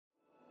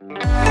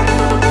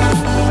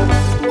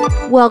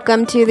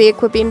Welcome to the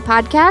Equipping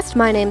Podcast.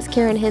 My name's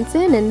Karen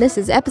Henson, and this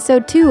is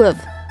episode 2 of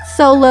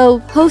Solo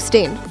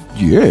Hosting.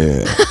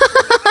 Yeah.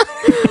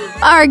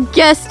 Our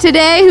guest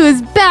today, who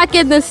is back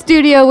in the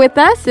studio with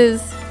us,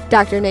 is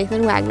Dr.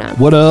 Nathan Wagnon.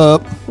 What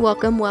up?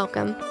 Welcome.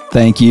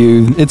 Thank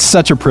you. It's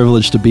such a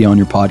privilege to be on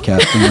your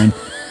podcast, Karen.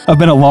 I've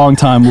been a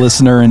long-time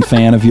listener and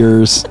fan of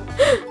yours.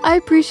 I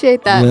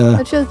appreciate that. Yeah.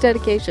 That shows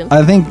dedication.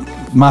 I think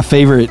my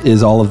favorite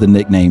is all of the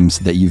nicknames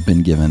that you've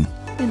been given.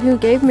 And who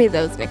gave me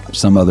those nicknames?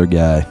 Some other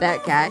guy.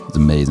 That guy. It's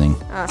amazing.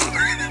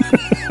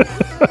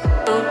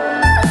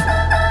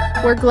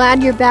 We're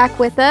glad you're back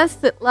with us.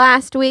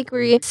 Last week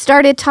we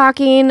started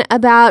talking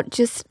about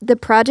just the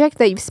project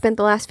that you've spent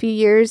the last few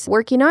years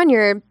working on,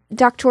 your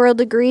doctoral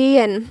degree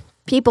and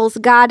people's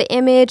God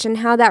image and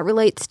how that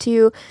relates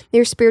to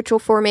your spiritual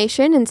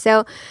formation. And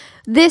so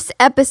this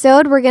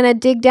episode, we're going to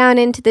dig down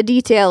into the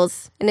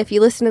details. And if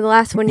you listen to the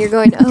last one, you're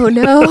going, oh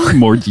no.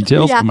 More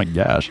details? Yeah. Oh my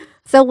gosh.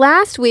 So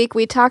last week,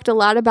 we talked a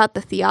lot about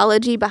the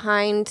theology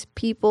behind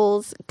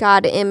people's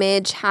God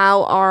image,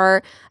 how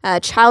our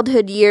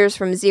childhood years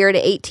from 0 to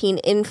 18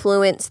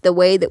 influence the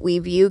way that we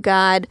view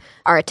God,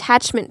 our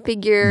attachment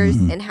figures,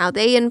 and how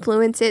they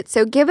influence it.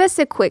 So give us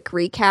a quick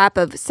recap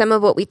of some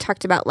of what we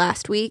talked about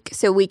last week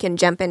so we can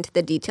jump into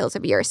the details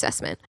of your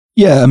assessment.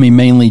 Yeah, I mean,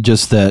 mainly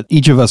just that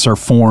each of us are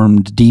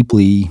formed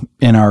deeply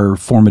in our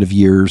formative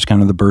years,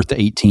 kind of the birth to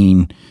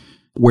 18,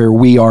 where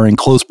we are in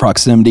close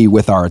proximity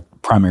with our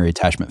primary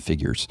attachment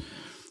figures,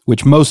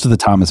 which most of the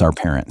time is our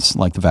parents,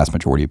 like the vast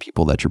majority of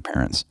people, that's your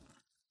parents.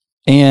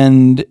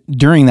 And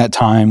during that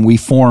time, we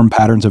form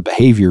patterns of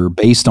behavior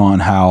based on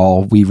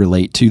how we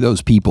relate to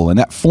those people. And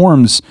that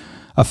forms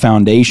a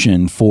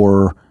foundation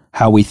for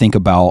how we think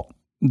about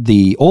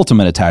the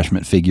ultimate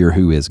attachment figure,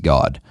 who is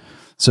God.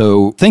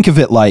 So think of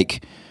it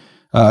like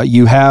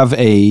you have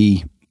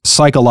a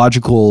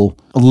psychological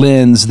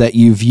lens that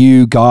you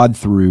view God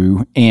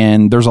through,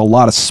 and there's a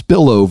lot of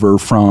spillover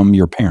from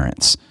your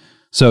parents.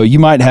 So you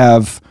might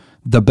have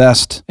the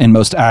best and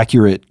most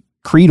accurate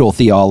creedal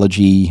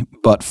theology,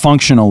 but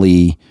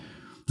functionally,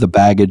 the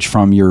baggage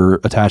from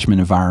your attachment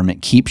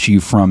environment keeps you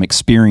from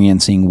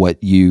experiencing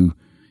what you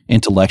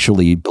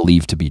intellectually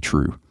believe to be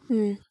true.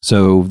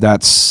 So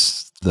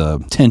that's the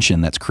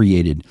tension that's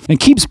created. And it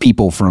keeps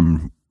people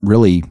from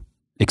really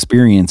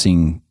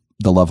experiencing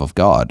the love of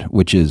God,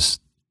 which is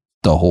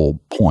the whole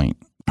point,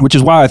 which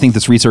is why I think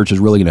this research is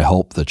really going to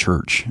help the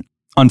church.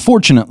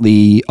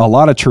 Unfortunately, a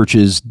lot of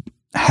churches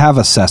have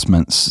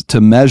assessments to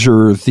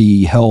measure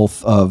the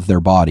health of their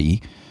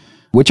body,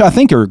 which I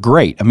think are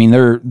great. I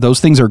mean, those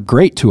things are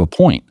great to a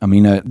point. I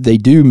mean, they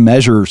do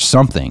measure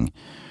something.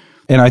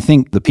 And I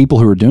think the people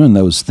who are doing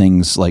those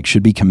things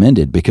should be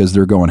commended because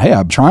they're going, hey,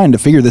 I'm trying to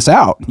figure this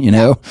out, you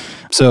know?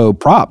 So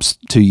props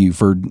to you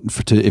for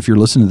if you're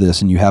listening to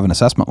this and you have an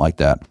assessment like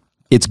that.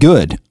 It's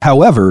good.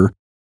 However,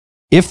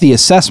 if the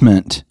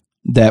assessment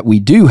that we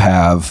do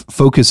have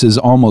focuses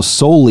almost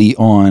solely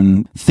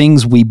on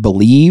things we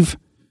believe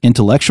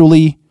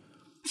intellectually,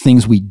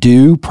 things we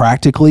do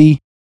practically,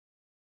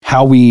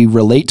 how we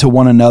relate to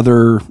one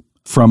another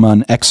from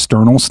an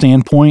external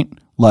standpoint,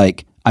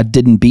 like I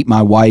didn't beat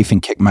my wife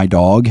and kick my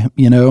dog,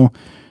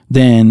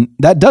 then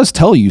that does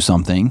tell you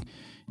something.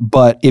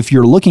 But if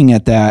you're looking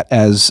at that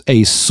as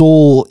a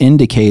sole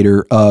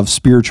indicator of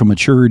spiritual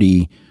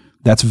maturity,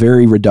 that's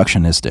very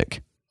reductionistic.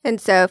 And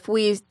so if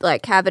we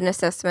have an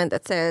assessment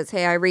that says,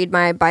 hey, I read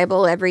my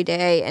Bible every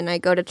day and I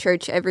go to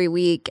church every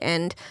week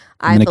and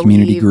I'm in a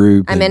community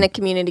group. I'm in a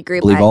community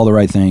group. Believe all the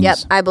right things. Yep.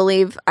 I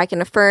believe I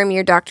can affirm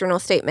your doctrinal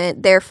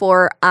statement.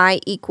 Therefore, I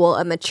equal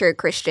a mature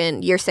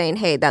Christian. You're saying,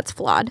 hey, that's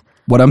flawed.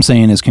 What I'm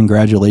saying is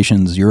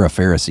congratulations, you're a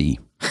Pharisee.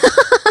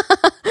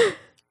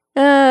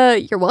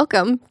 You're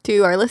welcome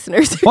to our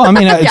listeners. Well, I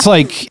mean, it's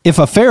like if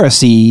a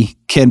Pharisee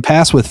can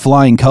pass with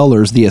flying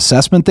colors the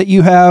assessment that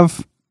you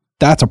have,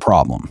 that's a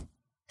problem.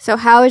 So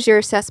how is your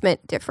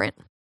assessment different?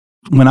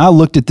 When I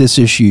looked at this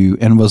issue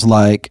and was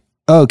like,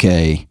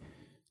 okay,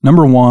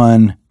 number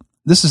one,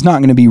 this is not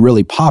going to be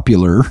really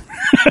popular.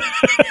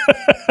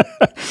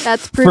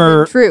 That's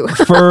proven true.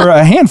 For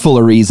a handful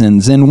of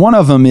reasons. And one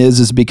of them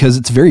is because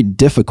it's very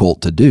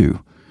difficult to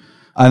do.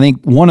 I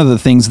think one of the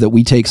things that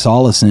we take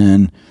solace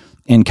in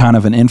kind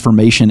of an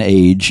information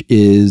age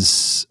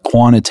is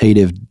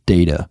quantitative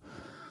data.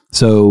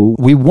 So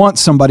we want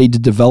somebody to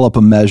develop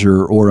a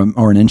measure or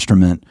an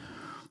instrument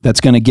that's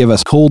going to give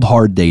us cold,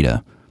 hard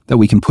data that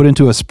we can put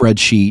into a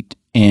spreadsheet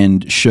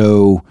and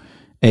show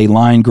a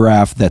line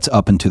graph that's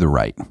up and to the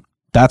right.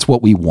 That's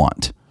what we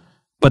want.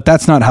 But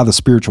that's not how the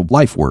spiritual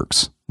life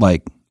works,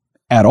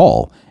 at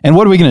all. And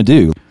what are we going to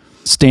do?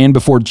 Stand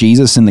before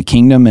Jesus in the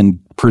kingdom and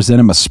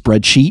present him a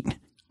spreadsheet?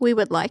 We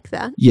would like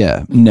that.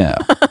 Yeah, no.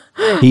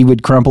 He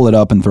would crumple it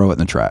up and throw it in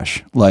the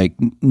trash.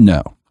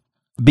 No.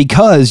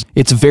 Because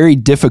it's very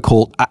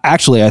difficult.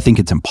 Actually, I think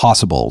it's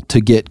impossible to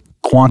get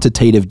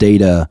quantitative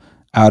data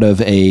out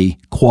of a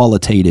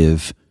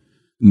qualitative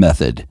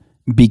method.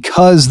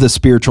 Because the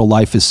spiritual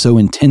life is so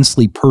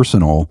intensely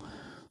personal,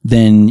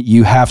 then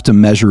you have to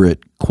measure it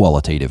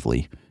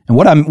qualitatively.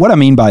 And what I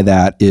mean by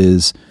that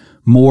is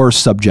more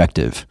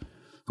subjective,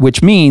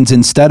 which means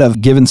instead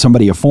of giving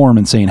somebody a form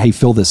and saying, hey,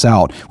 fill this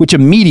out, which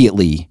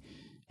immediately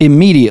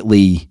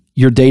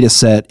your data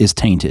set is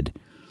tainted.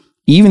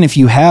 Even if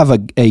you have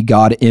a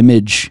God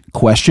image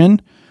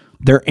question,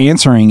 they're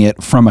answering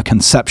it from a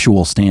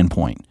conceptual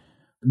standpoint.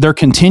 They're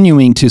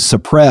continuing to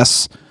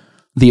suppress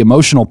the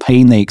emotional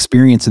pain they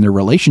experience in their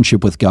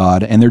relationship with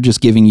God, and they're just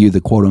giving you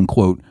the quote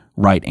unquote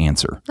right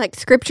answer. Like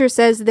scripture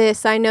says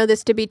this, I know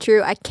this to be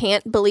true, I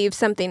can't believe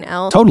something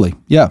else. Totally,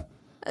 yeah.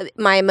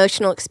 My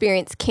emotional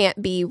experience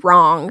can't be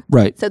wrong.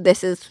 Right. So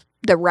this is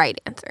the right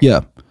answer.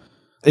 Yeah.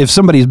 If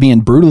somebody's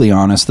being brutally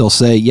honest, they'll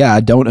say, yeah,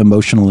 I don't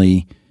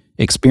emotionally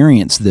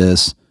experience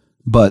this,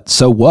 but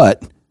so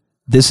what?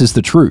 This is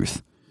the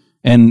truth.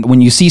 And when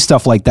you see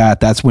stuff like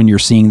that, that's when you're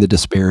seeing the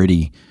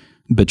disparity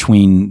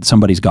between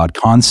somebody's God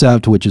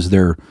concept, which is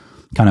their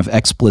kind of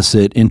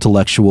explicit,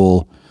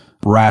 intellectual,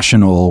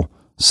 rational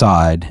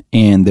side,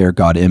 and their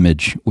God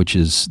image, which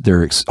is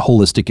their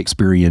holistic,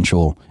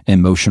 experiential,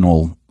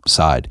 emotional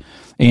side.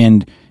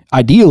 And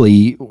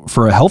ideally,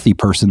 for a healthy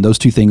person, those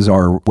two things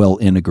are well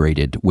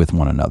integrated with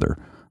one another.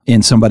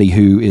 In somebody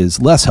who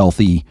is less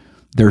healthy,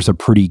 there's a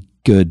pretty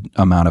good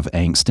amount of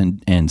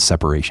angst and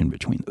separation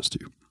between those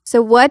two.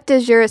 So what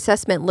does your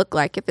assessment look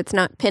like if it's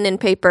not pen and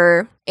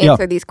paper,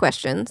 answer these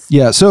questions?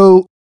 Yeah,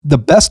 so the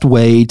best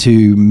way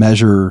to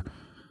measure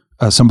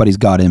somebody's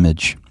God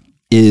image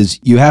is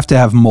you have to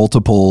have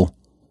multiple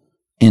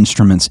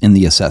instruments in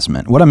the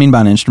assessment. What I mean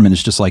by an instrument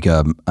is just like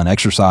an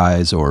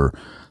exercise or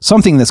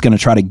something that's going to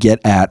try to get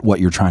at what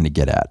you're trying to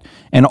get at.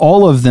 And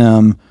all of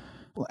them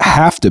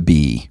have to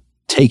be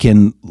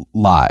taken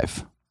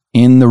live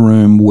in the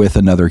room with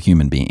another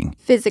human being.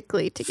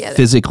 Physically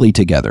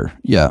together,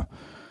 yeah.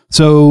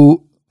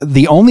 So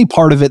the only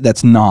part of it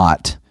that's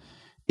not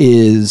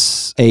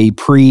is a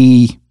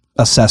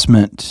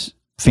pre-assessment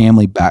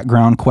family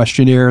background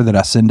questionnaire that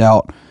I send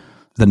out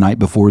the night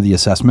before the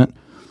assessment.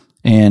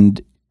 And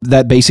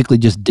that basically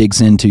just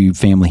digs into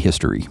family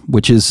history,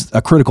 which is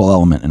a critical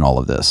element in all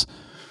of this.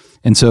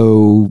 And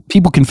so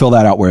people can fill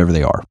that out wherever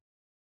they are.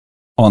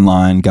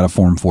 Online, got a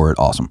form for it,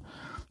 awesome.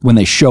 When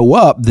they show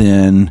up,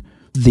 then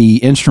the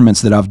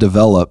instruments that I've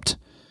developed,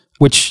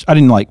 which I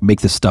didn't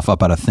make this stuff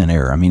up out of thin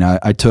air. I mean,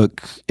 I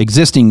took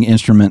existing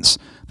instruments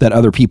that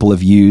other people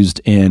have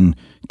used and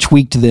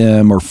tweaked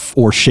them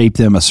or shaped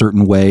them a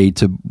certain way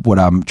to what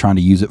I'm trying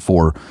to use it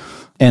for.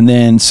 And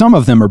then some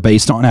of them are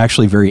based on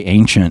actually very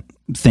ancient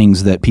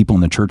things that people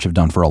in the church have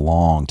done for a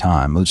long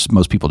time.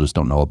 Most people just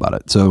don't know about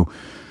it. So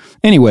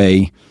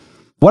anyway,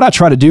 what I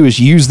try to do is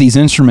use these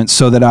instruments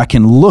so that I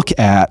can look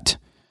at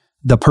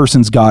the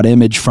person's God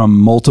image from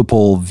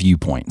multiple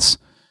viewpoints.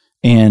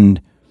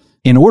 And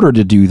in order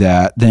to do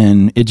that,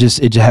 then it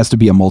just has to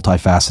be a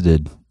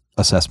multifaceted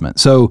assessment.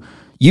 So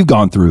you've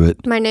gone through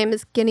it. My name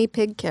is Guinea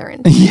Pig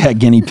Karen. Yeah,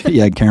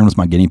 Karen was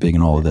my guinea pig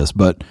in all of this.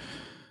 But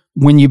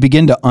when you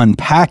begin to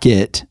unpack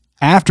it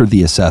after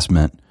the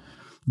assessment,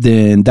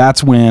 then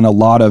that's when a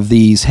lot of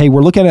these, hey,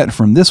 we're looking at it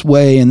from this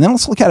way, and then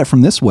let's look at it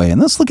from this way,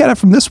 and let's look at it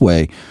from this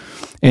way.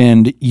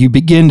 And you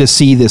begin to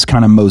see this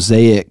kind of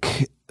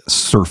mosaic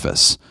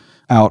surface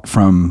out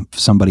from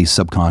somebody's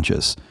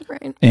subconscious.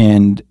 Right.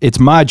 And it's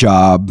my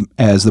job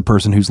as the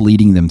person who's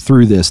leading them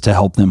through this to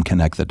help them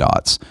connect the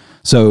dots.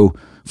 So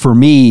for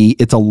me,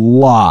 it's a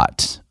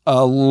lot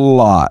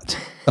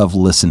of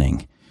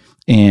listening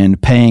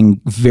and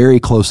paying very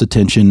close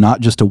attention,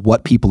 not just to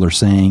what people are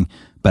saying,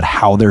 but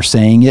how they're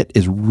saying it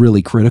is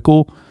really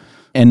critical.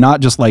 And not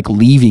just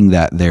leaving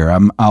that there.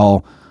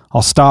 I'll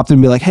stop them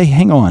and be like, hey,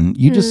 hang on.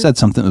 You just said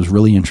something that was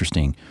really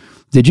interesting.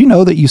 Did you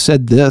know that you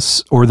said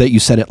this or that you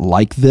said it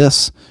like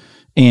this?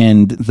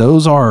 And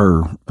those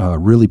are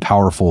really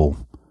powerful,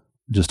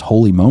 just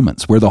holy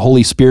moments where the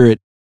Holy Spirit,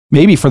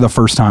 maybe for the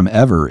first time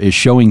ever, is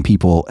showing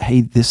people,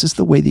 hey, this is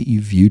the way that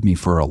you viewed me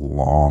for a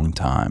long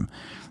time.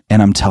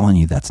 And I'm telling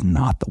you, that's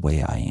not the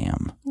way I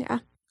am. Yeah.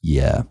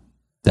 Yeah,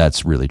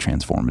 that's really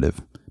transformative.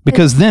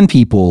 Because then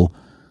people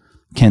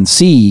can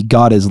see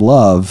God is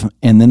love,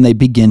 and then they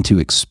begin to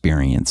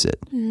experience it.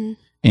 Mm.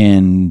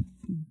 And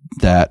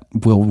that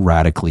will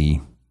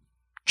radically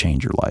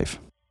change your life.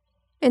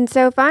 And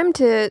so if I'm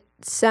to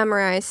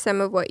summarize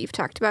some of what you've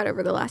talked about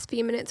over the last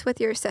few minutes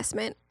with your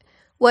assessment,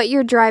 what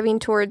you're driving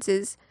towards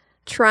is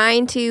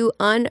trying to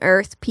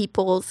unearth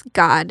people's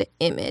God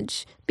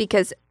image,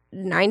 because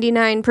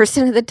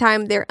 99% of the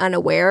time they're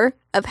unaware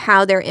of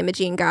how they're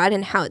imaging God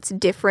and how it's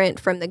different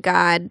from the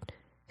God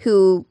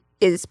who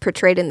is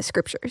portrayed in the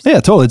scriptures.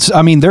 Yeah, totally.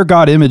 Their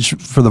God image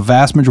for the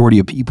vast majority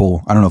of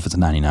people, I don't know if it's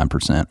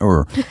 99%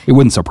 or it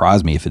wouldn't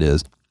surprise me if it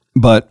is,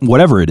 but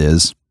whatever it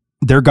is,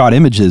 their God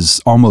image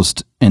is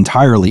almost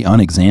entirely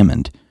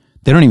unexamined.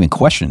 They don't even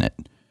question it.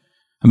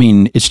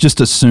 It's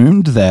just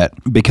assumed that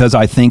because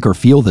I think or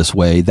feel this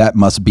way, that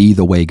must be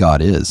the way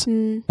God is.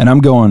 Mm. And I'm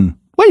going,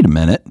 wait a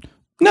minute.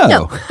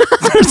 No.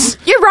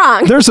 You're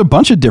wrong. There's a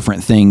bunch of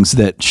different things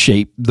that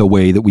shape the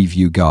way that we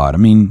view God.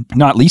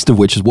 Not least of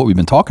which is what we've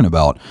been talking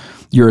about.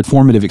 Your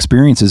formative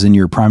experiences in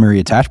your primary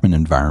attachment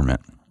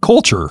environment,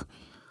 culture,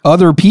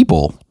 other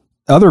people.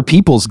 other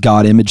people's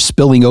God image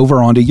spilling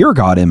over onto your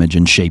God image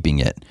and shaping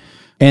it.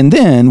 And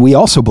then we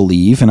also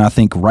believe, and I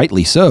think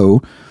rightly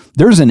so,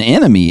 there's an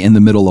enemy in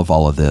the middle of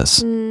all of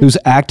this who's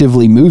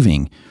actively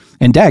moving.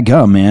 And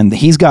dadgum, man,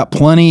 he's got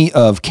plenty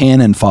of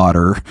cannon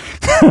fodder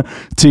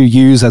to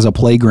use as a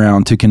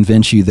playground to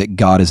convince you that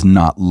God is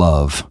not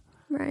love.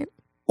 Right.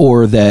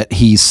 Or that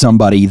he's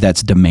somebody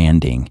that's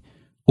demanding.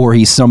 Or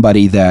he's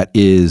somebody that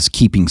is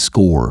keeping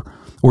score.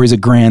 Or he's a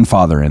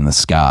grandfather in the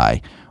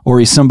sky. Or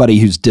he's somebody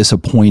who's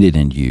disappointed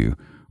in you.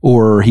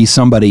 Or he's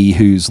somebody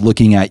who's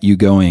looking at you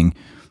going,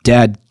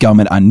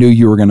 dadgummit, I knew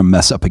you were going to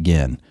mess up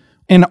again.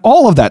 And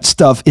all of that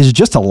stuff is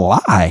just a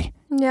lie.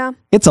 Yeah.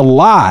 It's a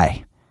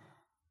lie.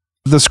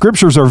 The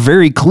scriptures are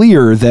very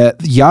clear that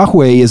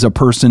Yahweh is a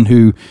person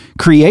who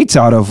creates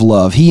out of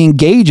love. He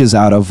engages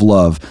out of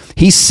love.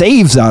 He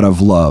saves out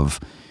of love.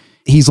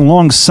 He's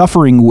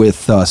long-suffering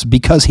with us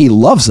because he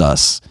loves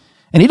us.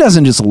 And he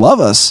doesn't just love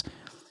us.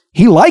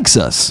 He likes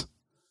us.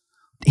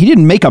 He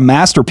didn't make a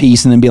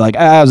masterpiece and then be like, it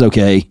was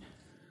okay.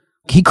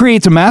 He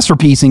creates a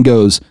masterpiece and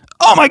goes,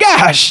 oh my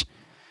gosh.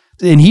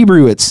 In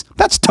Hebrew, that's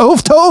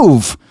tov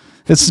tov.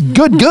 It's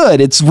good.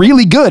 It's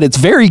really good. It's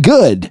very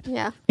good.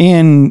 Yeah.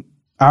 And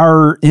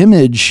our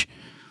image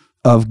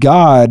of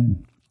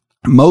God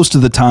most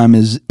of the time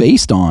is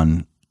based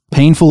on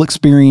painful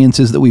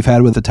experiences that we've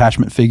had with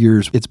attachment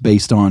figures. It's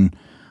based on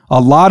a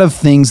lot of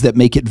things that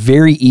make it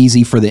very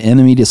easy for the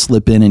enemy to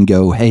slip in and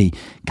go, hey,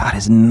 God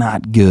is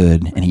not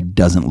good and he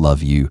doesn't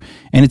love you.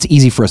 And it's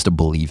easy for us to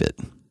believe it.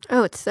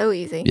 Oh, it's so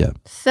easy. Yeah.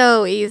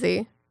 So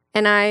easy.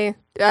 And I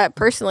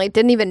personally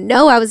didn't even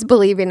know I was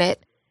believing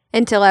it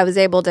until I was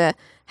able to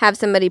have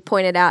somebody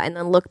point it out and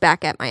then look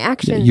back at my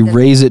actions. Yeah, you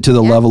raise it to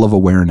the level of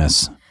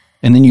awareness.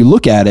 And then you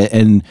look at it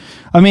and,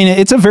 I mean,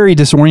 it's a very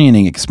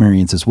disorienting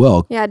experience as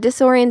well. Yeah,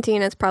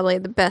 disorienting is probably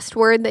the best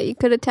word that you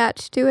could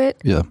attach to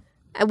it. Yeah.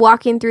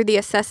 Walking through the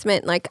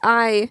assessment, like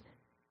I,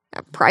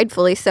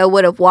 pridefully so,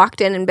 would have walked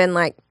in and been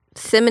like,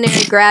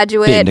 seminary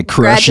graduate,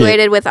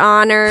 graduated with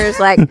honors,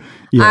 like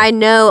yeah. I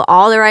know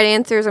all the right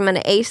answers, I'm going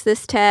to ace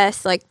this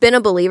test, like been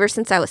a believer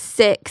since I was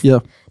 6. Yeah.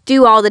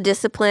 Do all the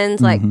disciplines,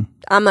 like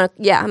I'm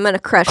gonna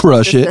crush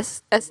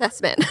this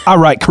assessment. I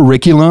write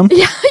curriculum.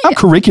 I'm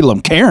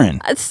curriculum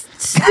Karen. It's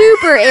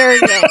super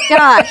arrogant.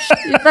 Gosh.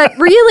 But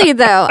really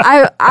though,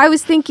 I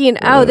was thinking,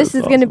 this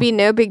is gonna be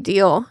no big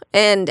deal.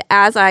 And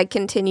as I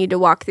continued to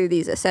walk through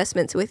these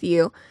assessments with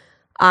you,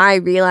 I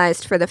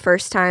realized for the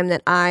first time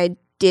that I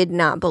did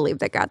not believe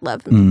that God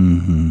loved me.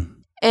 Mm-hmm.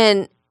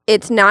 And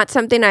it's not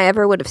something I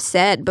ever would have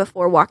said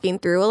before walking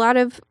through a lot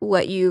of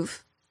what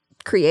you've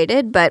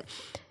created, but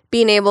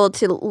being able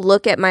to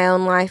look at my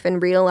own life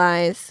and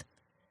realize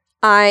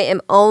I am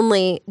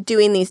only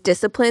doing these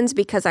disciplines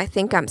because I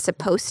think I'm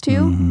supposed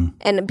to,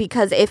 and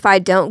because if I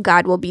don't,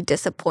 God will be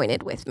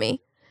disappointed with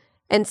me.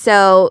 And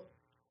so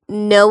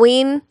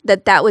knowing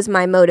that that was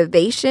my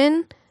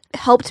motivation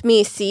helped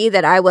me see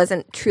that I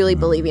wasn't truly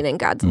believing in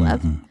God's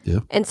love. Yeah.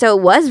 And so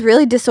it was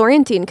really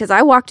disorienting because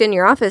I walked in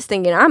your office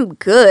thinking, I'm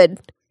good.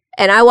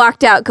 And I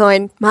walked out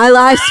going, my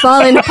life's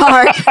falling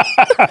apart.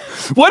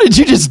 What did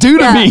you just do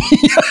to me?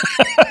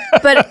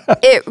 But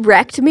it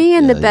wrecked me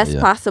in the best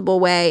possible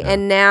way. Yeah.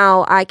 And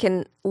now I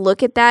can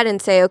look at that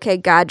and say, okay,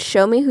 God,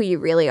 show me who you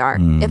really are.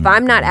 If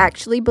I'm not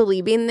actually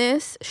believing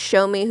this,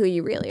 show me who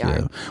you really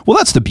are. Well,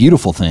 that's the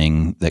beautiful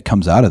thing that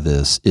comes out of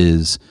this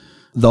is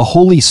the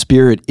Holy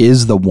Spirit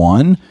is the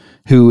one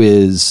who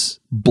is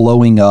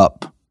blowing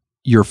up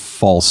your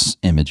false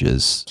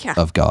images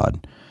of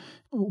God.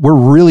 We're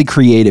really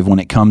creative when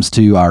it comes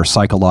to our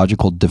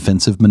psychological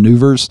defensive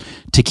maneuvers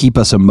to keep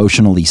us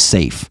emotionally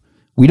safe.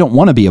 We don't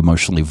want to be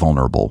emotionally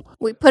vulnerable.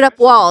 We put up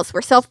walls.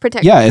 We're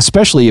self-protective. Yeah,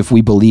 especially if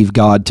we believe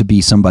God to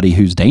be somebody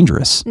who's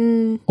dangerous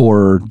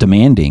or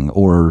demanding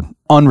or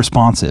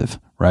unresponsive,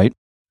 right?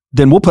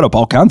 Then we'll put up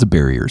all kinds of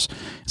barriers.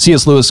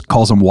 C.S. Lewis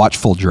calls them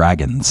watchful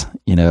dragons,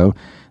 you know?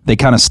 They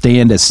kind of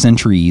stand as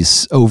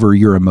sentries over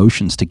your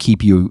emotions to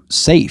keep you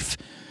safe.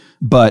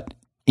 But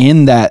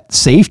in that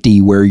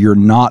safety where you're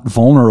not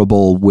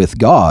vulnerable with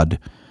God,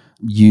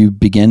 you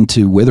begin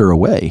to wither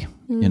away,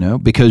 you know,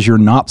 because you're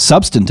not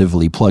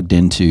substantively plugged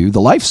into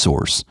the life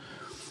source.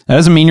 That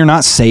doesn't mean you're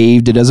not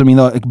saved. It doesn't mean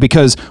that,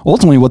 because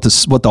ultimately what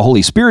the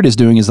Holy Spirit is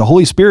doing is the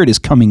Holy Spirit is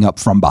coming up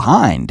from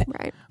behind,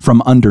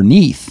 from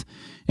underneath.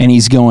 And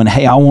he's going,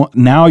 hey,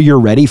 now you're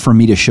ready for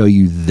me to show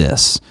you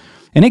this.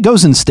 And it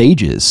goes in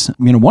stages.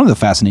 You know, one of the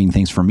fascinating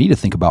things for me to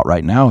think about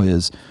right now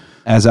is,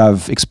 as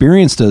I've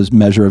experienced a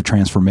measure of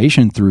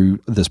transformation through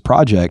this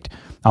project,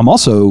 I'm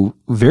also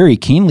very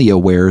keenly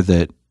aware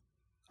that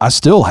I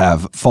still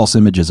have false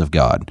images of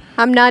God.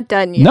 I'm not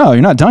done yet. No,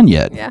 you're not done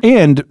yet. Yeah.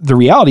 And the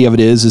reality of it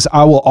is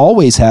I will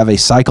always have a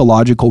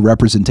psychological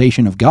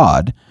representation of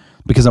God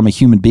because I'm a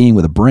human being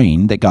with a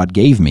brain that God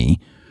gave me.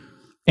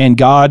 And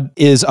God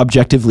is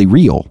objectively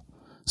real.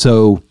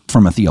 So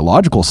from a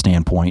theological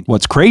standpoint,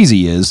 what's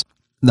crazy is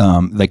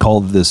they call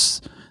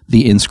this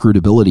the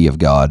inscrutability of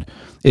God,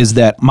 is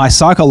that my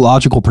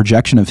psychological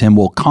projection of him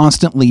will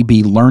constantly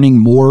be learning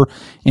more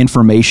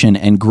information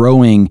and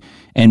growing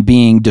and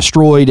being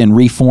destroyed and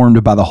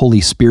reformed by the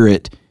Holy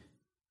Spirit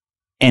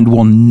and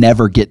we'll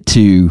never get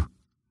to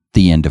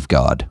the end of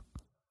God.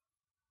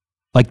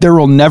 Like there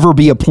will never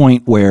be a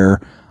point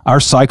where our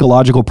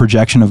psychological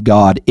projection of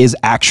God is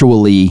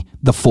actually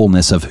the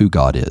fullness of who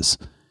God is.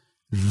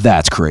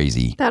 That's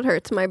crazy. That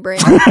hurts my brain.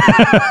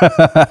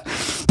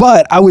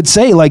 But I would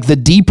say like the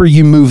deeper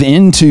you move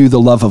into the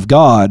love of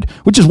God,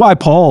 which is why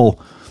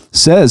Paul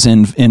says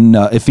in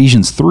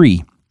Ephesians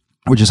 3,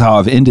 which is how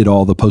I've ended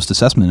all the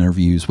post-assessment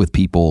interviews with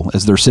people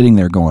as they're sitting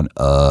there going,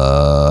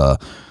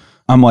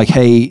 I'm like,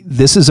 hey,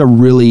 this is a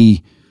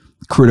really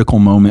critical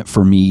moment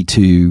for me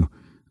to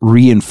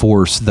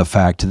reinforce the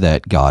fact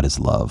that God is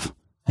love.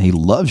 He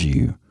loves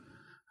you.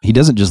 He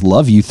doesn't just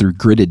love you through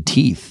gritted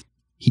teeth.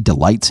 He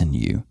delights in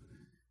you.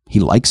 He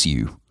likes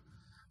you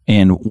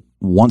and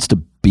wants to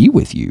be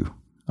with you.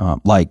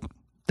 Like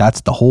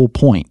that's the whole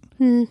point.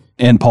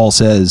 And Paul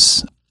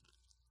says,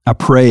 I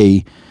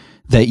pray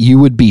that you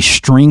would be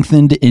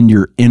strengthened in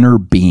your inner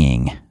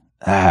being.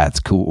 That's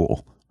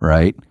cool,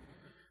 right?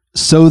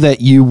 So that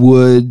you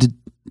would,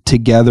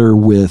 together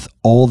with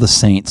all the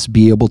saints,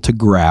 be able to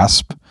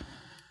grasp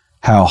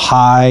how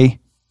high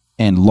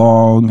and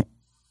long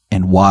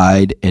and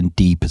wide and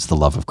deep is the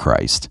love of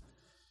Christ.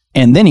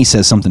 And then he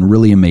says something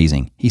really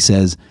amazing. He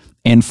says,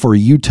 and for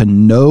you to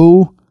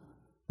know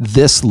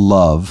this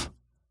love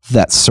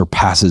that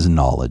surpasses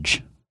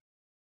knowledge.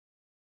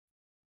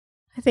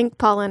 I think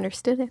Paul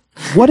understood it.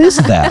 What is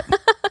that?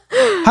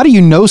 How do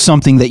you know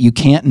something that you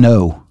can't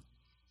know?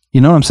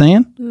 You know what I'm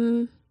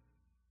saying?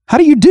 How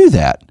do you do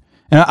that?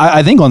 And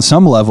I think on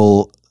some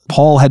level,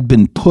 Paul had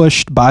been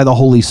pushed by the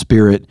Holy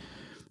Spirit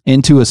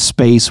into a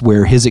space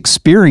where his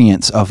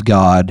experience of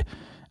God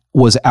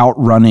was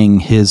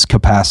outrunning his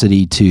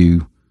capacity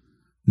to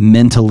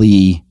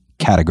mentally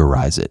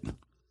categorize it.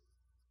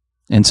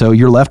 And so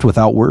you're left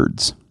without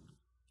words,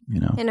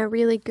 you know. In a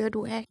really good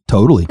way.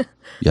 Totally.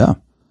 Yeah.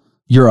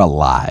 You're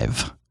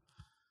alive.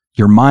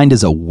 Your mind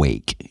is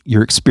awake.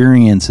 Your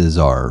experiences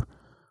are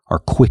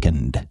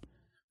quickened.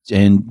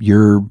 And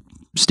you're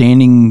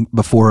standing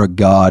before a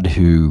God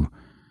who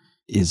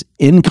is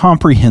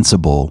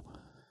incomprehensible,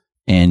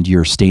 and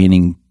you're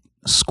standing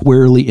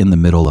squarely in the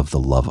middle of the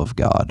love of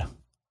God.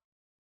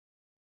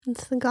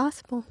 It's the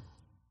gospel.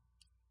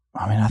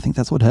 I mean, I think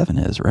that's what heaven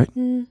is, right?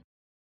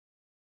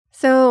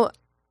 So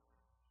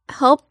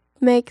help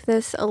make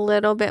this a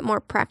little bit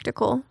more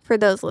practical for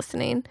those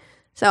listening.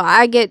 So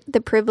I get the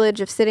privilege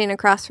of sitting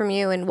across from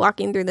you and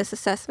walking through this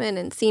assessment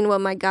and seeing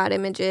what my God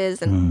image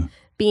is and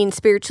being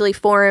spiritually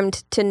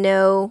formed to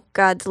know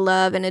God's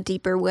love in a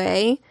deeper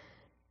way.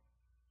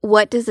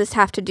 What does this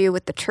have to do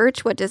with the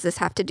church? What does this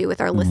have to do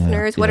with our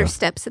listeners? What are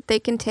steps that they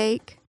can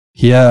take?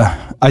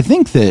 Yeah, I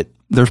think that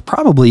there's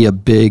probably a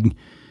big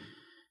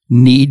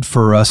need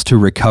for us to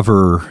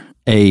recover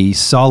a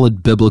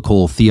solid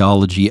biblical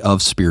theology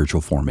of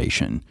spiritual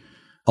formation.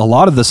 A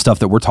lot of the stuff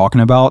that we're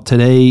talking about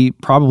today,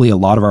 probably a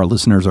lot of our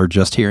listeners are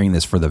just hearing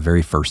this for the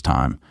very first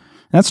time.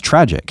 That's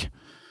tragic.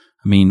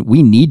 I mean,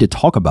 we need to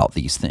talk about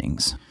these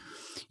things.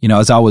 You know,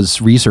 as I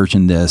was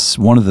researching this,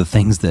 one of the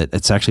things that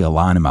it's actually a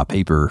line in my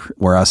paper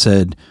where I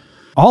said,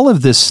 all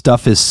of this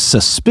stuff is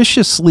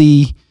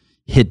suspiciously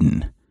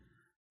hidden.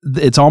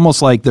 It's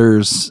almost like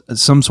there's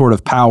some sort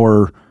of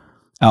power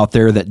out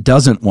there that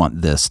doesn't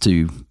want this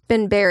to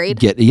been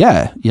buried.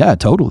 Yeah,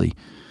 totally.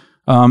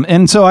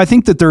 And so I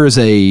think that there is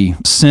a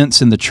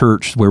sense in the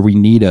church where we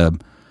need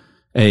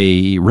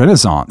a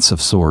renaissance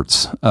of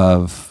sorts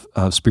of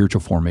spiritual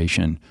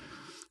formation.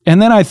 And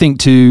then I think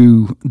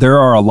too, there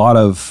are a lot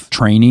of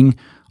training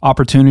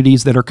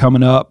opportunities that are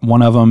coming up.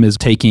 One of them is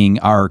taking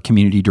our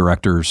community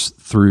directors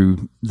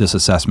through this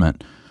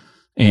assessment.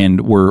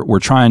 And we're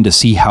trying to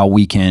see how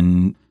we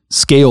can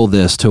scale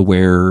this to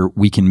where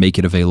we can make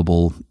it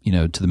available, you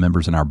know, to the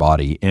members in our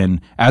body. And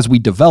as we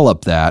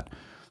develop that,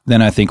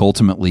 then I think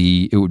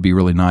ultimately it would be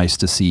really nice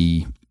to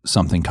see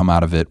something come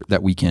out of it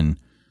that we can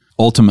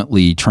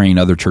ultimately train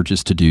other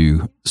churches to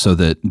do so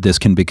that this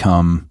can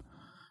become,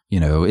 you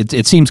know,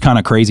 it seems kind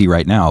of crazy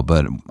right now,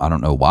 but I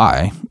don't know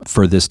why,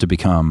 for this to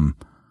become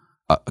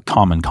a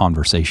common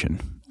conversation.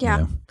 Yeah.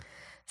 You know?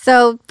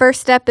 So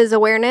first step is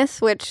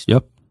awareness, which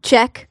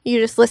check.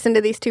 You just listen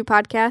to these 2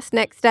 podcasts.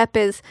 Next step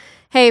is,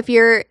 hey, if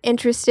you're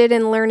interested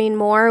in learning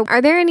more,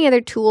 are there any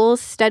other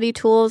tools, study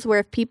tools, where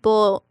if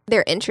people,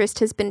 their interest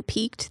has been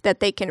piqued that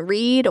they can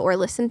read or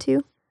listen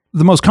to?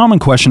 The most common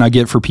question I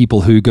get for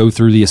people who go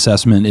through the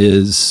assessment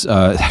is, it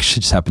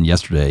actually just happened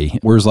yesterday,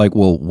 where it's like,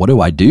 well, what do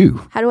I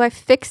do? How do I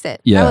fix it?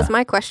 Yeah. That was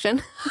my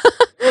question.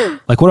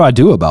 Like, what do I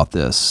do about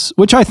this?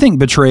 Which I think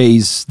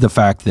betrays the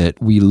fact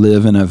that we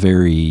live in a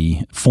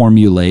very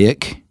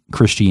formulaic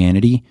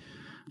Christianity.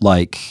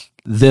 Like,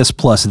 this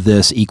plus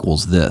this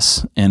equals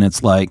this. And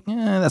it's like,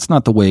 that's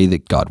not the way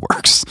that God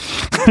works.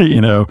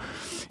 You know,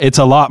 it's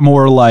a lot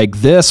more like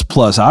this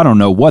plus I don't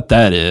know what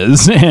that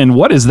is. And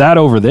what is that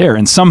over there?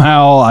 And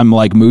somehow I'm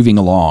like moving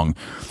along.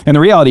 And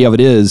the reality of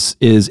it is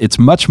it's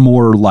much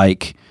more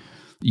like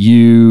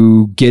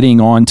you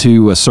getting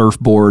onto a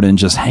surfboard and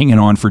just hanging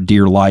on for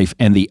dear life,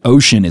 and the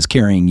ocean is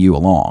carrying you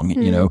along.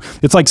 You know,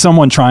 it's like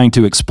someone trying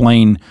to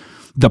explain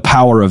the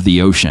power of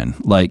the ocean.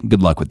 Like,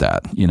 good luck with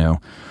that,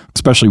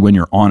 especially when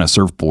you're on a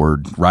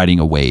surfboard riding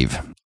a wave.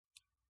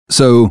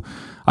 So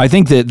I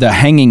think that the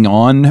hanging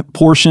on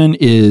portion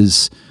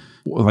is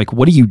like,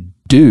 what do you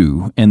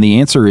do? And the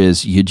answer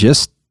is you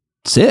just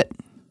sit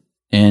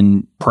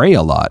and pray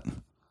a lot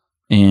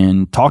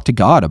and talk to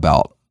God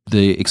about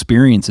the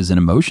experiences and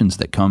emotions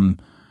that come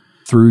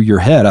through your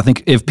head. I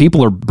think if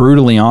people are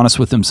brutally honest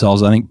with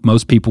themselves, I think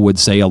most people would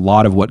say a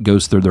lot of what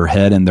goes through their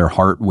head and their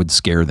heart would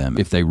scare them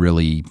if they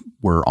really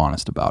were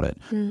honest about it.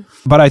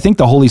 But I think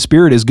the Holy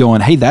Spirit is going,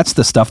 hey, that's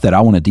the stuff that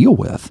I want to deal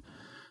with.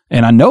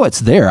 And I know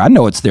it's there. I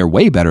know it's there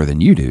way better than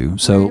you do.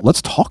 So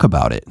let's talk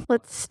about it.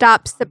 Let's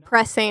stop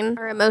suppressing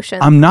our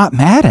emotions. I'm not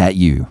mad at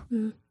you.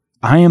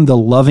 I am the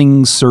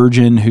loving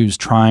surgeon who's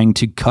trying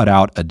to cut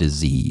out a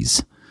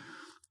disease.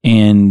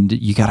 And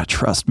you got to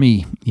trust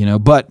me,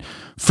 But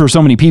for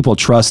so many people,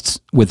 trust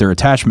with their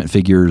attachment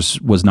figures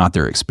was not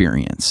their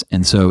experience.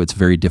 And so it's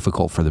very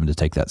difficult for them to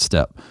take that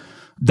step.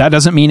 That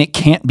doesn't mean it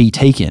can't be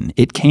taken.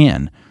 It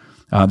can.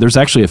 There's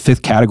actually a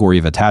fifth category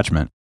of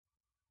attachment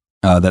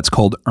that's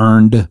called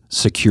earned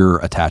secure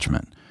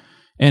attachment.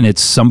 And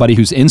it's somebody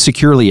who's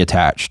insecurely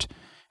attached,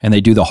 and they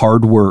do the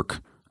hard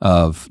work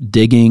of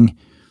digging,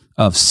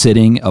 of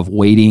sitting, of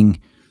waiting,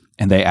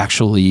 and they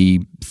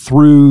actually,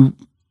 through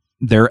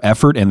their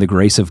effort and the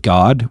grace of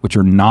God, which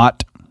are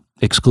not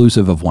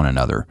exclusive of one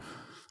another,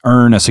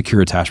 earn a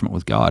secure attachment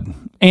with God.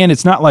 And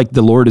it's not like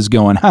the Lord is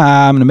going,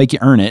 I'm going to make you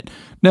earn it.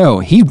 No,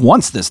 he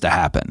wants this to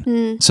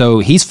happen. So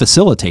he's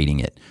facilitating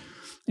it.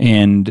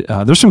 And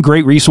there's some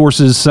great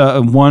resources.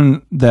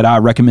 One that I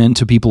recommend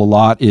to people a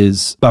lot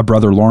is by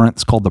Brother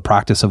Lawrence called The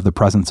Practice of the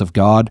Presence of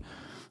God.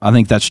 I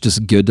think that's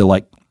just good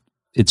to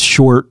it's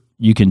short.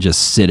 You can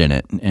just sit in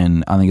it.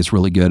 And I think it's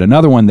really good.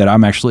 Another one that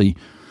I'm actually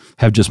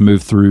have just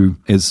moved through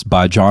is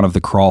by John of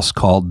the Cross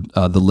called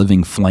The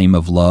Living Flame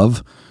of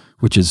Love,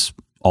 which is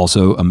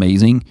also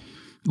amazing.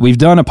 We've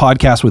done a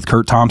podcast with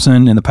Kurt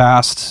Thompson in the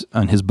past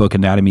on his book,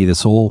 Anatomy of the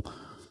Soul.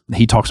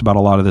 He talks about a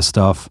lot of this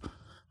stuff.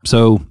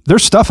 So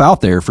there's stuff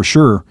out there for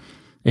sure.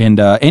 And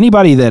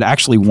anybody that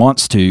actually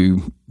wants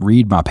to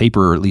read my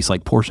paper, or at least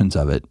portions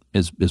of it,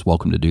 is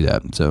welcome to do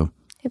that. So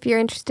if you're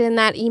interested in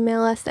that,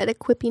 email us at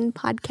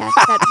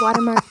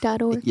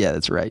equippingpodcast@watermark.org. Yeah,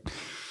 that's right.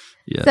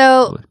 Yeah.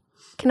 So totally.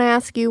 Can I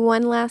ask you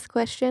one last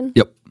question?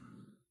 Yep.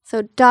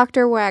 So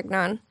Dr.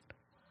 Wagnon,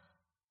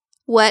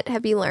 what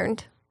have you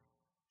learned?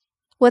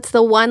 What's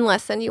the one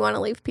lesson you want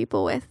to leave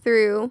people with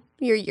through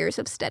your years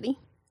of study?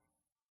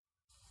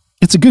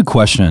 It's a good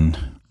question.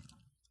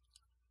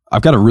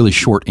 I've got a really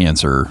short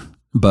answer,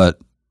 but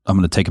I'm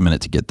going to take a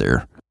minute to get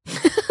there.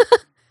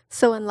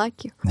 So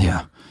unlike you.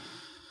 Yeah.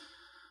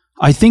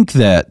 I think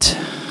that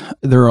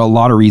there are a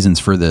lot of reasons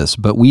for this,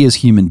 but we as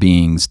human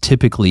beings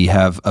typically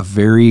have a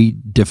very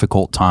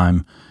difficult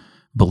time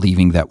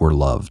believing that we're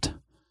loved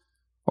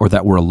or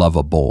that we're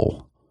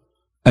lovable.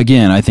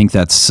 Again, I think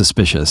that's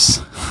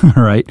suspicious,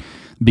 right?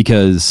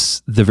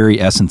 Because the very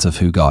essence of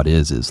who God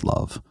is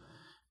love.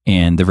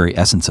 And the very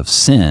essence of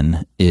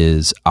sin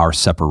is our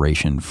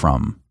separation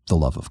from the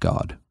love of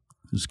God,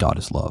 because God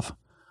is love.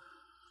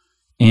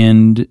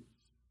 And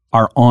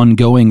our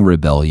ongoing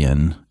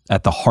rebellion,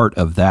 at the heart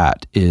of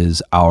that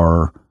is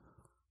our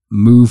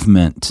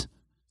movement,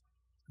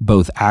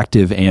 both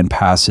active and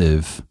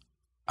passive,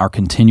 our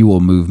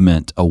continual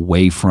movement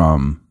away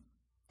from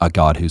a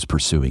God who's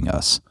pursuing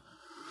us.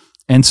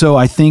 And so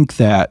I think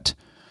that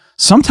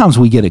sometimes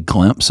we get a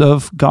glimpse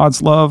of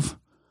God's love.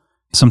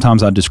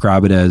 Sometimes I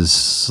describe it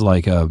as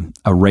like a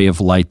ray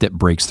of light that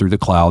breaks through the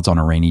clouds on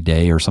a rainy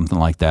day or something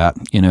like that,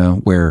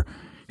 where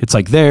it's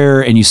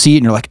there and you see it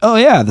and you're like, oh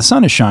yeah, the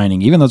sun is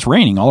shining, even though it's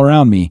raining all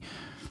around me.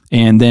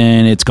 And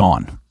then it's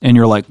gone. And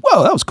you're like,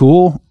 whoa, that was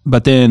cool.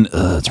 But then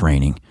it's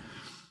raining.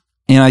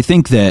 And I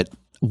think that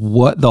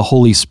what the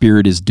Holy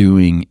Spirit is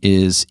doing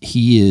is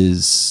he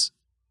is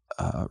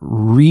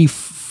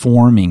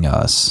reforming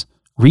us,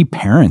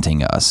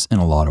 reparenting us in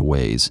a lot of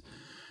ways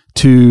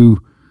to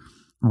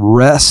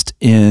rest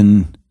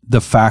in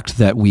the fact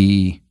that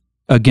we,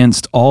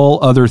 against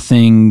all other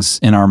things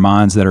in our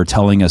minds that are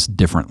telling us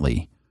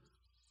differently,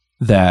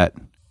 that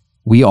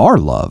we are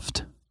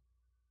loved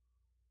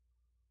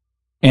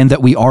and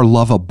that we are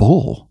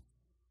lovable.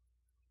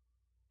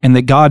 And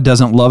that God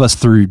doesn't love us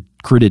through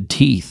gritted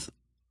teeth.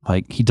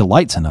 He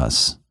delights in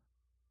us.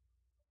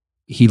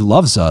 He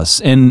loves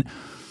us. And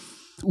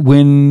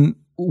when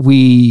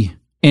we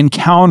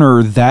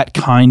encounter that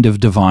kind of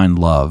divine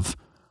love,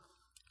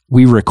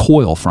 we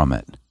recoil from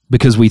it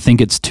because we think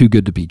it's too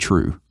good to be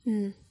true.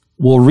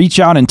 We'll reach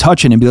out and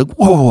touch it and be like,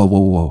 whoa, whoa, whoa,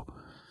 whoa.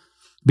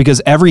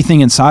 Because everything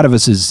inside of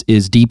us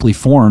is deeply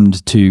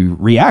formed to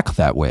react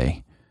that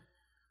way.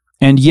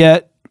 And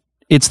yet,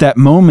 it's that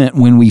moment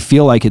when we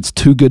feel like it's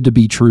too good to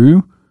be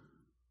true.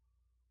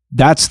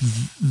 That's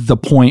the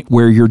point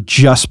where you're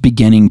just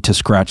beginning to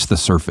scratch the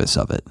surface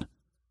of it.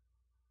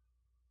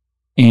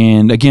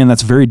 And again,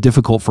 that's very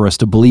difficult for us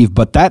to believe,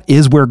 but that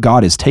is where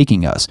God is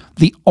taking us.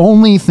 The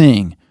only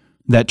thing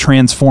that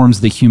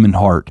transforms the human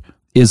heart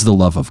is the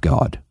love of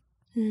God.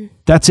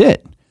 That's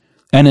it.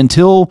 And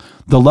until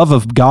the love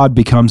of God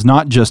becomes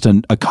not just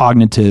a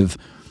cognitive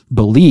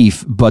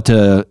belief, but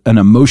an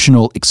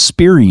emotional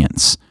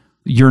experience,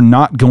 you're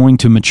not going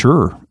to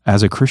mature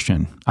as a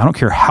Christian. I don't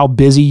care how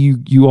busy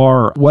you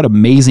are, what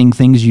amazing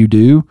things you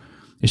do,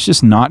 it's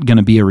just not going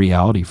to be a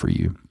reality for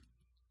you.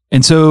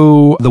 And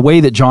so the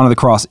way that John of the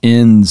Cross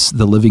ends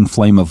The Living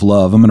Flame of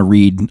Love, I'm going to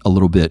read a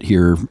little bit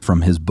here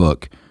from his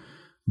book,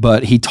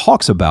 but he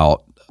talks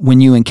about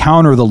when you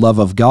encounter the love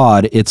of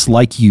God, it's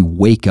like you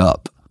wake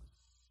up.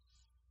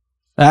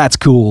 That's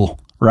cool,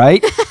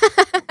 right?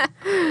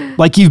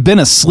 Like you've been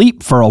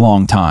asleep for a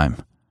long time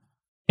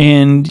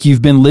and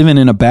you've been living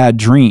in a bad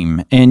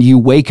dream and you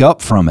wake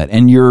up from it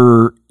and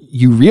you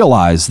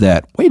realize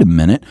that, wait a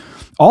minute,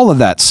 all of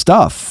that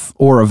stuff,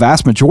 or a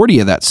vast majority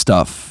of that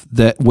stuff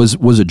that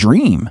was a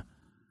dream.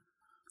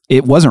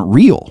 It wasn't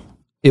real.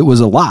 It was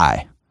a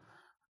lie.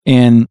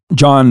 And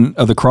John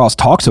of the Cross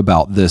talks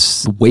about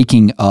this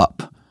waking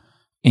up,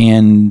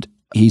 and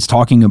he's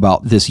talking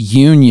about this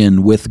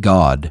union with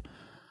God.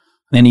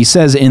 And he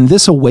says, in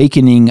this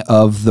awakening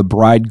of the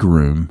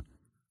bridegroom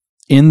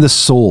in the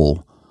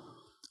soul,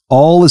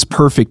 all is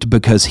perfect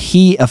because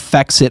he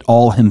affects it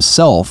all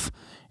himself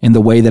in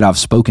the way that I've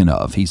spoken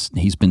of. He's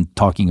been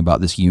talking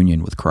about this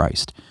union with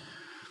Christ.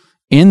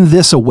 In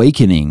this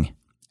awakening,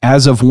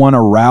 as of one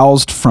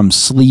aroused from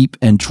sleep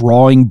and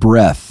drawing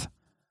breath.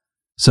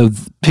 So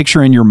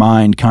picture in your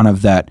mind kind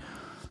of that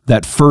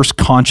first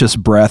conscious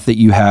breath that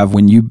you have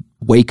when you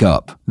wake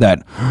up,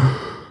 that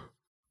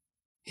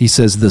he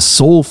says, the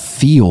soul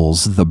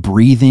feels the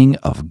breathing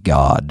of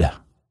God.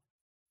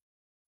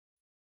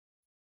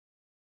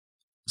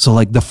 So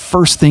like the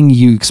first thing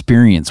you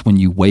experience when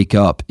you wake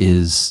up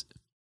is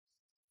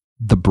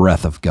the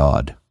breath of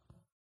God.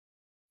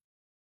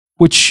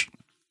 Which,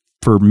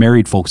 for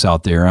married folks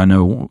out there, I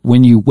know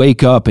when you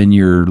wake up and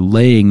you're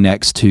laying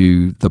next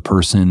to the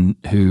person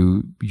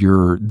who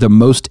you're the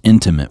most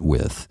intimate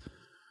with,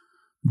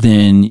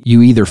 then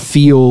you either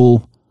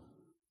feel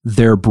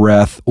their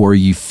breath or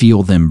you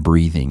feel them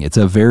breathing. It's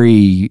a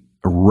very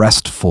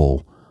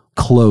restful,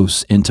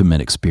 close,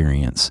 intimate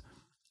experience.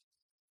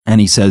 And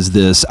he says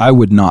this, I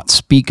would not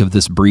speak of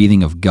this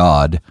breathing of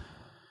God,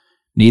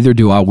 neither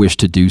do I wish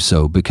to do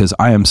so, because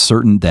I am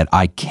certain that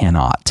I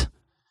cannot.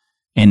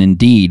 And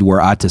indeed,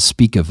 were I to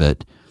speak of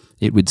it,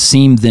 it would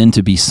seem then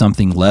to be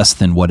something less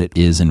than what it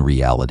is in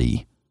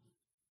reality.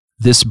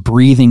 This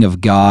breathing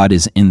of God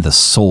is in the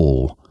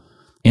soul.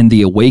 In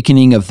the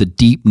awakening of the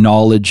deep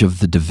knowledge of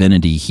the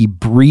divinity, he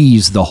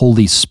breathes the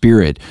Holy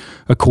Spirit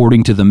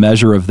according to the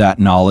measure of that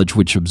knowledge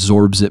which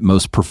absorbs it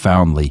most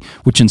profoundly,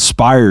 which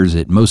inspires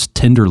it most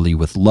tenderly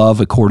with love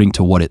according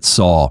to what it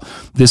saw.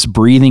 This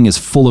breathing is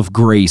full of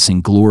grace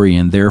and glory,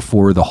 and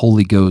therefore the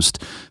Holy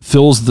Ghost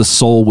fills the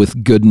soul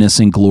with goodness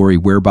and glory,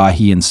 whereby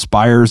he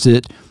inspires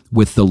it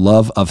with the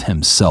love of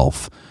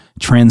himself,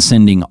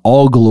 transcending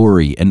all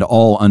glory and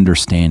all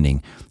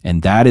understanding.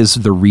 And that is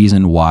the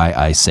reason why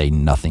I say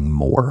nothing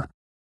more.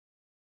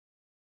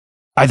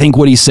 I think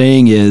what he's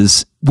saying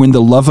is when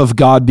the love of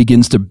God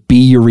begins to be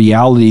your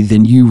reality,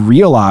 then you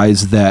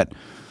realize that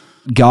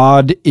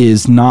God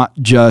is not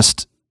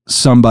just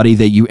somebody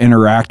that you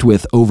interact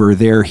with over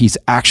there. He's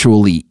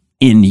actually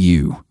in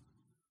you.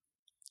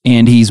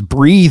 And he's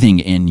breathing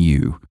in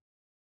you.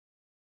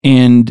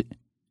 And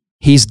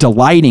he's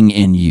delighting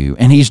in you.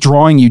 And he's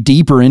drawing you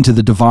deeper into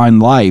the divine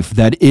life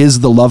that is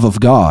the love of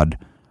God.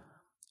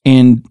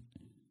 And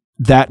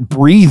that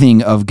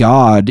breathing of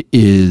God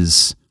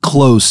is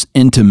close,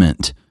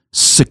 intimate,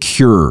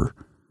 secure,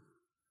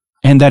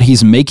 and that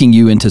he's making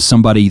you into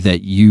somebody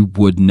that you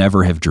would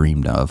never have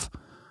dreamed of.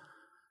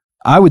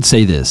 I would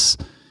say this,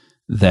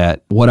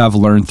 that what I've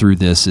learned through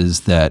this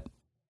is that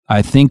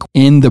I think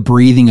in the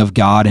breathing of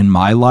God in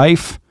my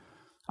life,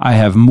 I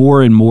have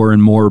more and more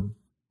and more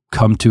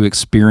come to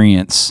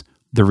experience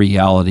the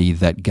reality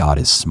that God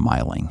is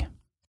smiling.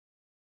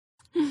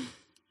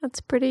 That's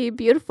pretty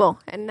beautiful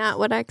and not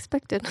what I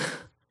expected.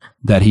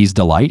 That he's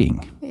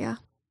delighting. Yeah.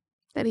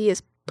 That he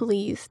is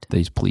pleased. That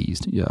he's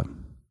pleased, yeah.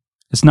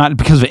 It's not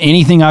because of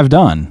anything I've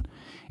done.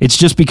 It's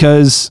just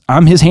because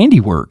I'm his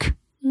handiwork.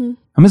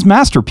 I'm his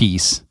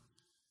masterpiece.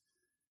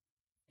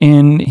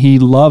 And he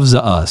loves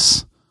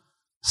us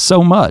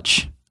so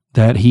much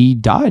that he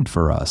died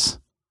for us.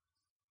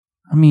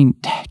 I mean,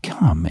 Dad,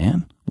 come on,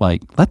 man.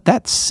 Like, let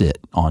that sit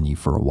on you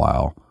for a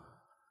while.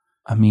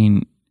 I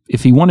mean,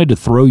 if he wanted to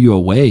throw you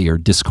away or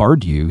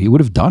discard you, he would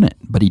have done it,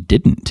 but he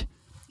didn't.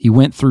 He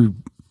went through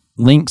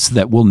lengths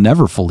that we'll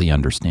never fully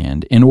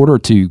understand in order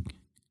to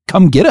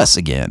come get us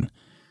again,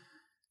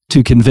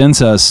 to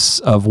convince us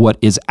of what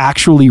is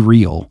actually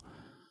real,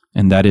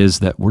 and that is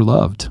that we're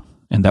loved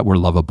and that we're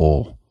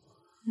lovable.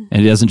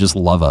 And he doesn't just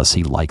love us,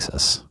 he likes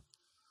us.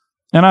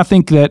 And I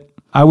think that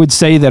I would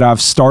say that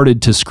I've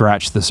started to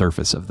scratch the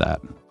surface of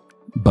that.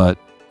 But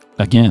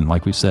again,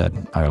 like we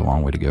said, I have a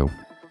long way to go.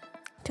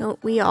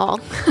 Don't we all?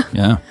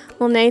 Yeah.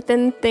 Well,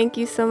 Nathan, thank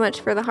you so much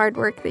for the hard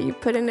work that you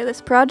put into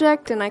this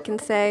project. And I can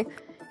say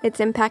it's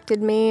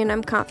impacted me, and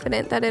I'm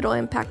confident that it'll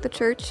impact the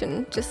church.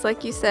 And just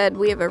like you said,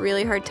 we have a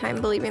really hard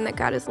time believing that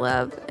God is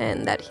love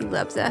and that he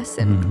loves us.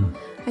 And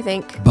I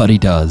think... But he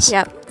does.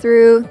 Yeah.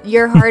 Through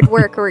your hard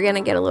work, we're going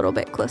to get a little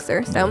bit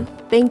closer. So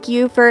thank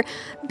you for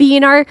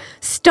being our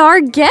star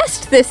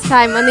guest this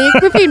time on the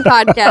Equipping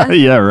Podcast.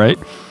 Yeah, right?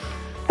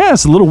 Yeah,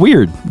 it's a little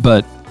weird,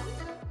 but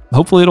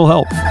hopefully it'll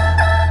help.